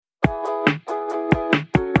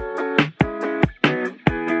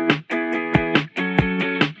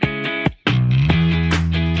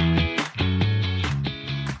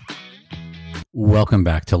welcome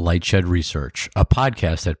back to Lightshed Research, a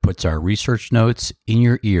podcast that puts our research notes in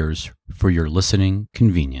your ears for your listening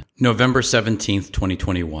convenience. November 17th,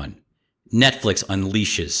 2021. Netflix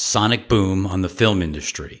unleashes sonic boom on the film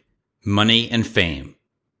industry. Money and fame.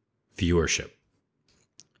 Viewership.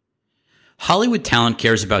 Hollywood talent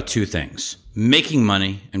cares about two things: making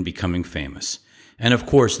money and becoming famous. And of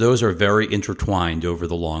course, those are very intertwined over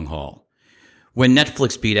the long haul. When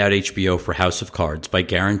Netflix beat out HBO for House of Cards by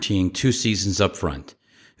guaranteeing 2 seasons up front,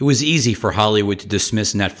 it was easy for Hollywood to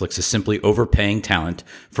dismiss Netflix as simply overpaying talent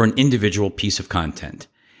for an individual piece of content.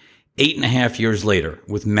 8.5 years later,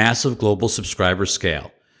 with massive global subscriber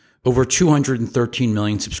scale, over 213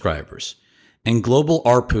 million subscribers, and global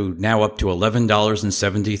ARPU now up to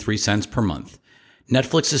 $11.73 per month,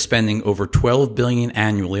 Netflix is spending over $12 billion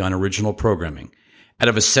annually on original programming, out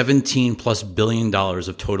of a $17+ billion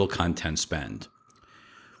of total content spend.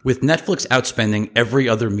 With Netflix outspending every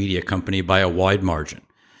other media company by a wide margin,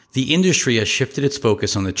 the industry has shifted its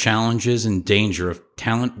focus on the challenges and danger of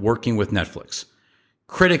talent working with Netflix.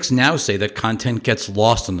 Critics now say that content gets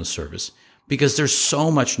lost on the service because there's so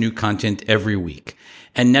much new content every week,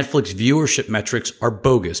 and Netflix viewership metrics are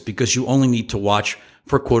bogus because you only need to watch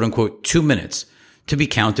for quote-unquote 2 minutes to be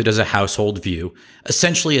counted as a household view,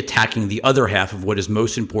 essentially attacking the other half of what is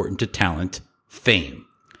most important to talent, fame.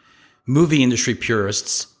 Movie industry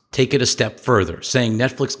purists take it a step further, saying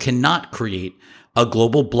Netflix cannot create a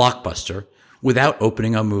global blockbuster without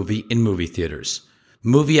opening a movie in movie theaters.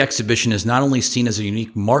 Movie exhibition is not only seen as a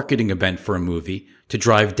unique marketing event for a movie to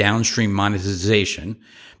drive downstream monetization,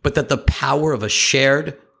 but that the power of a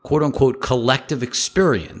shared, quote-unquote, collective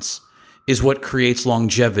experience is what creates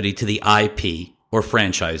longevity to the IP or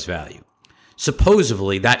franchise value.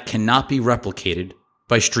 Supposedly, that cannot be replicated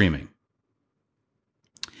by streaming.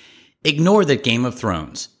 Ignore that Game of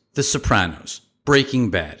Thrones, The Sopranos, Breaking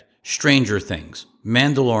Bad, Stranger Things,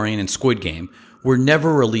 Mandalorian, and Squid Game were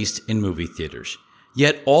never released in movie theaters,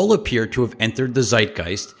 yet all appear to have entered the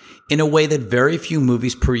zeitgeist in a way that very few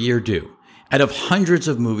movies per year do, out of hundreds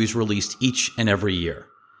of movies released each and every year.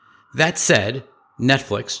 That said,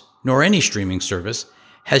 Netflix, nor any streaming service,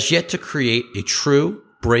 has yet to create a true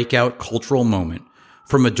breakout cultural moment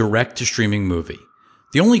from a direct-to-streaming movie.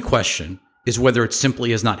 The only question is whether it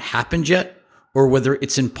simply has not happened yet, or whether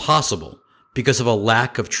it's impossible because of a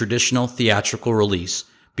lack of traditional theatrical release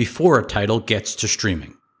before a title gets to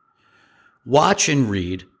streaming. Watch and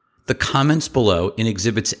read the comments below in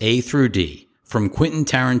Exhibits A through D from Quentin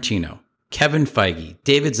Tarantino, Kevin Feige,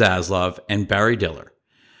 David Zaslav, and Barry Diller.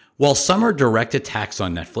 While some are direct attacks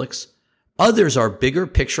on Netflix, others are bigger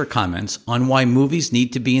picture comments on why movies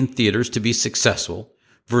need to be in theaters to be successful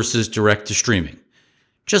versus direct to streaming.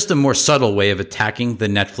 Just a more subtle way of attacking the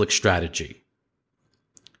Netflix strategy.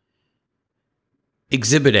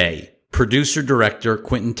 Exhibit A, producer-director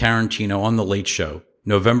Quentin Tarantino on The Late Show,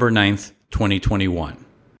 November 9th, 2021.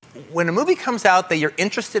 When a movie comes out that you're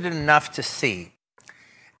interested in enough to see,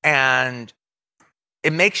 and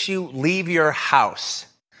it makes you leave your house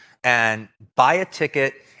and buy a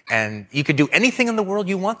ticket, and you could do anything in the world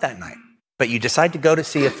you want that night, but you decide to go to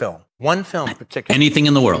see a film, one film particularly. Anything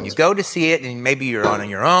in the world. And you go to see it, and maybe you're on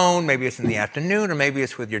your own, maybe it's in the afternoon, or maybe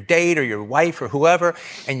it's with your date or your wife or whoever,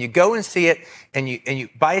 and you go and see it, and you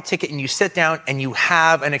buy a ticket, and you sit down, and you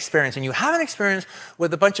have an experience. And you have an experience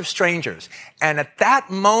with a bunch of strangers. And at that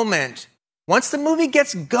moment, once the movie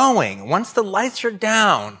gets going, once the lights are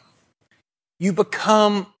down, you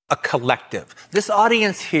become a collective. This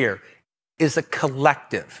audience here is a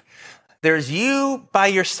collective. There's you by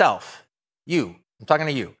yourself. You. I'm talking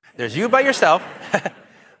to you. There's you by yourself,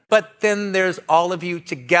 but then there's all of you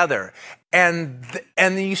together. And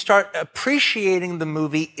then you start appreciating the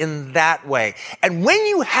movie in that way. And when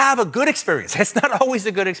you have a good experience, it's not always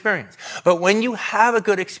a good experience, but when you have a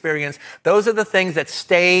good experience, those are the things that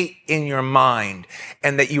stay in your mind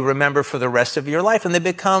and that you remember for the rest of your life. And they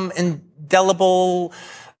become indelible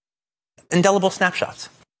snapshots.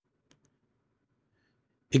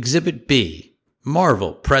 Exhibit B,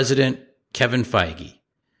 Marvel President Kevin Feige.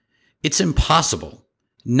 It's impossible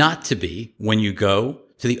not to be when you go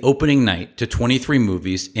to the opening night to 23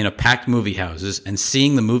 movies in a packed movie houses and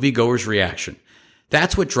seeing the moviegoer's reaction.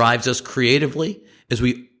 That's what drives us creatively as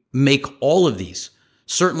we make all of these,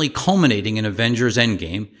 certainly culminating in Avengers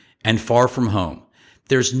Endgame and Far From Home.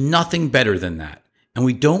 There's nothing better than that, and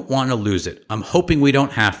we don't want to lose it. I'm hoping we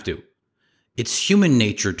don't have to. It's human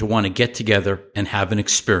nature to want to get together and have an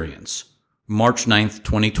experience. March 9th,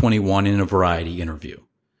 2021 in a Variety interview.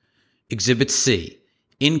 Exhibit C,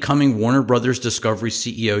 incoming Warner Brothers Discovery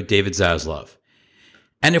CEO David Zaslav.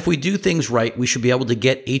 And if we do things right, we should be able to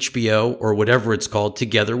get HBO or whatever it's called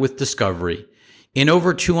together with Discovery, in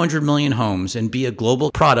over 200 million homes and be a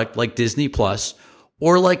global product like Disney Plus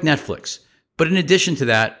or like Netflix. But in addition to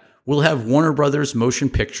that, we'll have Warner Brothers Motion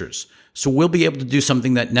Pictures. So we'll be able to do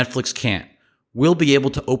something that Netflix can't. We'll be able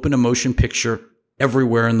to open a motion picture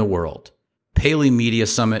everywhere in the world. Paley Media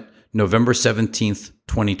Summit, November 17th,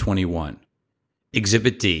 2021.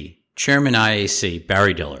 Exhibit D, Chairman IAC,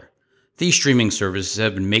 Barry Diller. These streaming services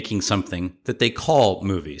have been making something that they call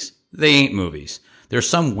movies. They ain't movies. There's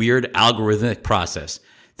some weird algorithmic process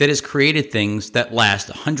that has created things that last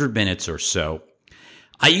 100 minutes or so.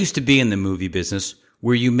 I used to be in the movie business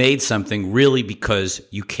where you made something really because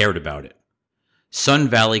you cared about it. Sun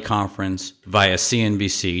Valley Conference via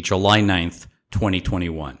CNBC, July 9th,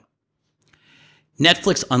 2021.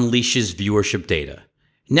 Netflix unleashes viewership data.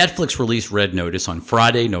 Netflix released Red Notice on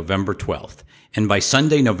Friday, November 12th, and by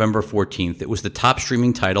Sunday, November 14th, it was the top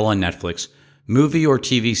streaming title on Netflix, movie or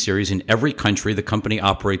TV series in every country the company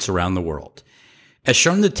operates around the world. As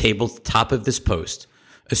shown in the table at the top of this post,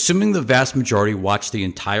 assuming the vast majority watched the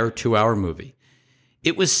entire 2-hour movie,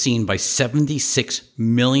 it was seen by 76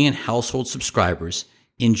 million household subscribers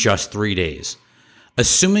in just 3 days.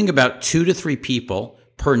 Assuming about 2 to 3 people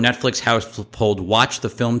per Netflix household watched the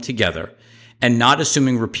film together, and not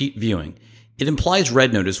assuming repeat viewing, it implies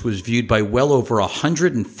Red Notice was viewed by well over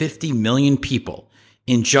 150 million people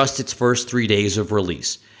in just its first 3 days of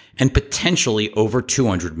release, and potentially over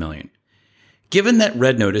 200 million. Given that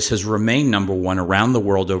Red Notice has remained number one around the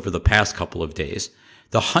world over the past couple of days,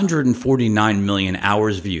 the 149 million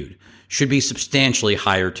hours viewed should be substantially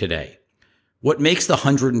higher today. What makes the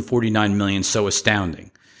 149 million so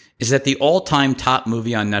astounding is that the all-time top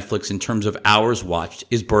movie on Netflix in terms of hours watched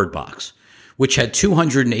is Bird Box, which had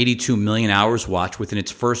 282 million hours watched within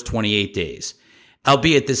its first 28 days,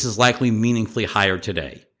 albeit this is likely meaningfully higher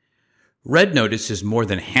today. Red Notice is more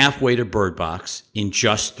than halfway to Bird Box in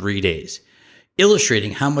just 3 days,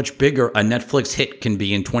 illustrating how much bigger a Netflix hit can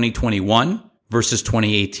be in 2021 versus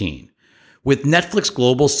 2018, with Netflix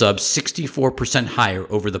global subs 64% higher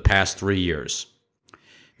over the past 3 years.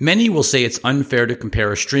 Many will say it's unfair to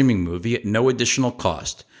compare a streaming movie at no additional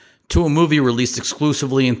cost to a movie released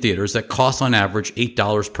exclusively in theaters that costs on average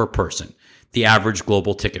 $8 per person, the average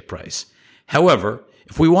global ticket price. However,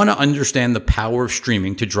 if we want to understand the power of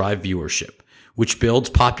streaming to drive viewership, which builds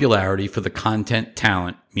popularity for the content,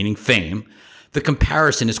 talent, meaning fame, the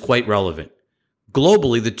comparison is quite relevant.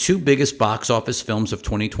 Globally, the 2 biggest box office films of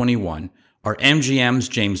 2021 are MGM's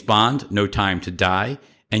James Bond, No Time to Die,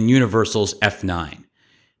 and Universal's F9.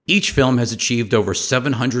 Each film has achieved over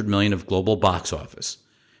 $700 million of global box office.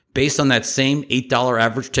 Based on that same $8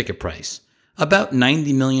 average ticket price, about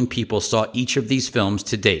 90 million people saw each of these films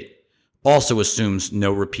to date. Also assumes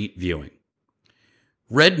no repeat viewing.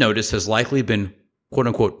 Red Notice has likely been,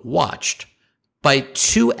 quote-unquote, watched by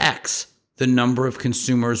 2x the number of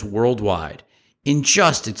consumers worldwide in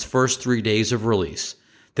just its first 3 days of release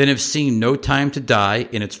than have seen No Time to Die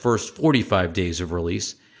in its first 45 days of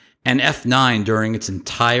release and F9 during its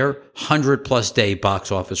entire 100-plus day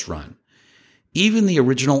box office run. Even the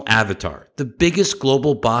original Avatar, the biggest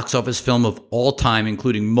global box office film of all time,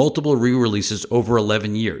 including multiple re-releases over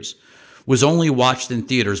 11 years, was only watched in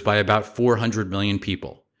theaters by about 400 million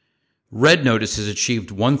people. Red Notice has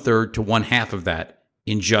achieved 1/3 to 1/2 of that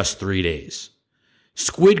in just 3 days.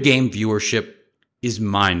 Squid Game viewership is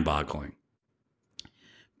mind-boggling.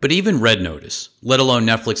 But even Red Notice, let alone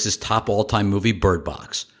Netflix's top all-time movie Bird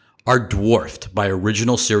Box, are dwarfed by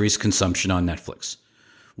original series consumption on Netflix.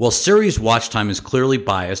 While series watch time is clearly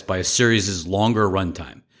biased by a series' longer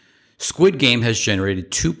runtime, Squid Game has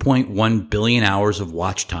generated 2.1 billion hours of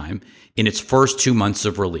watch time in its first 2 months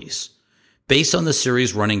of release. Based on the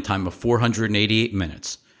series' running time of 488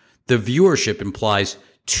 minutes, the viewership implies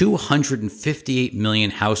 258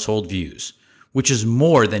 million household views, which is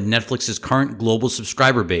more than Netflix's current global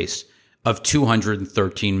subscriber base of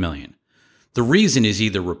 213 million. The reason is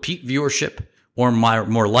either repeat viewership or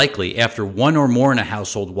more likely after one or more in a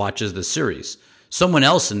household watches the series, someone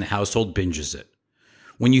else in the household binges it.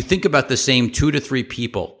 When you think about the same 2 to 3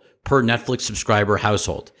 people per Netflix subscriber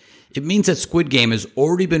household, it means that Squid Game has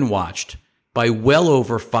already been watched by well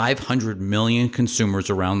over 500 million consumers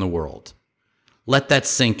around the world. Let that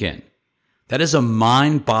sink in. That is a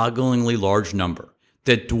mind-bogglingly large number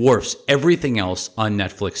that dwarfs everything else on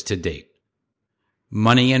Netflix to date.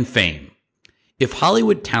 Money and fame. If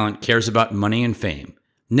Hollywood talent cares about money and fame,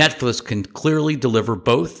 Netflix can clearly deliver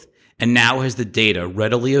both and now has the data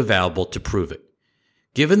readily available to prove it.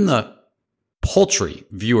 Given the paltry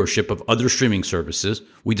viewership of other streaming services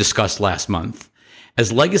we discussed last month,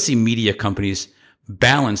 as legacy media companies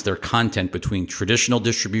balance their content between traditional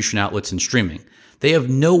distribution outlets and streaming, They have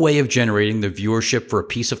no way of generating the viewership for a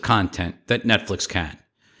piece of content that Netflix can.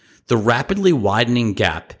 The rapidly widening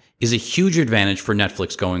gap is a huge advantage for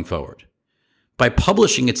Netflix going forward. By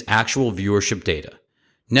publishing its actual viewership data,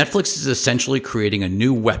 Netflix is essentially creating a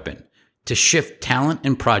new weapon to shift talent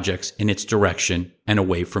and projects in its direction and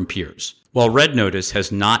away from peers. While Red Notice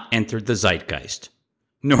has not entered the zeitgeist,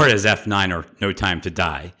 nor has F9 or No Time to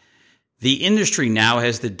Die, the industry now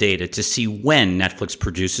has the data to see when Netflix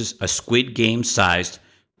produces a Squid Game-sized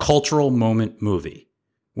cultural moment movie.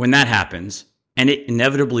 When that happens, and it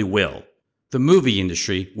inevitably will, the movie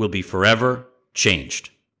industry will be forever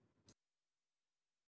changed.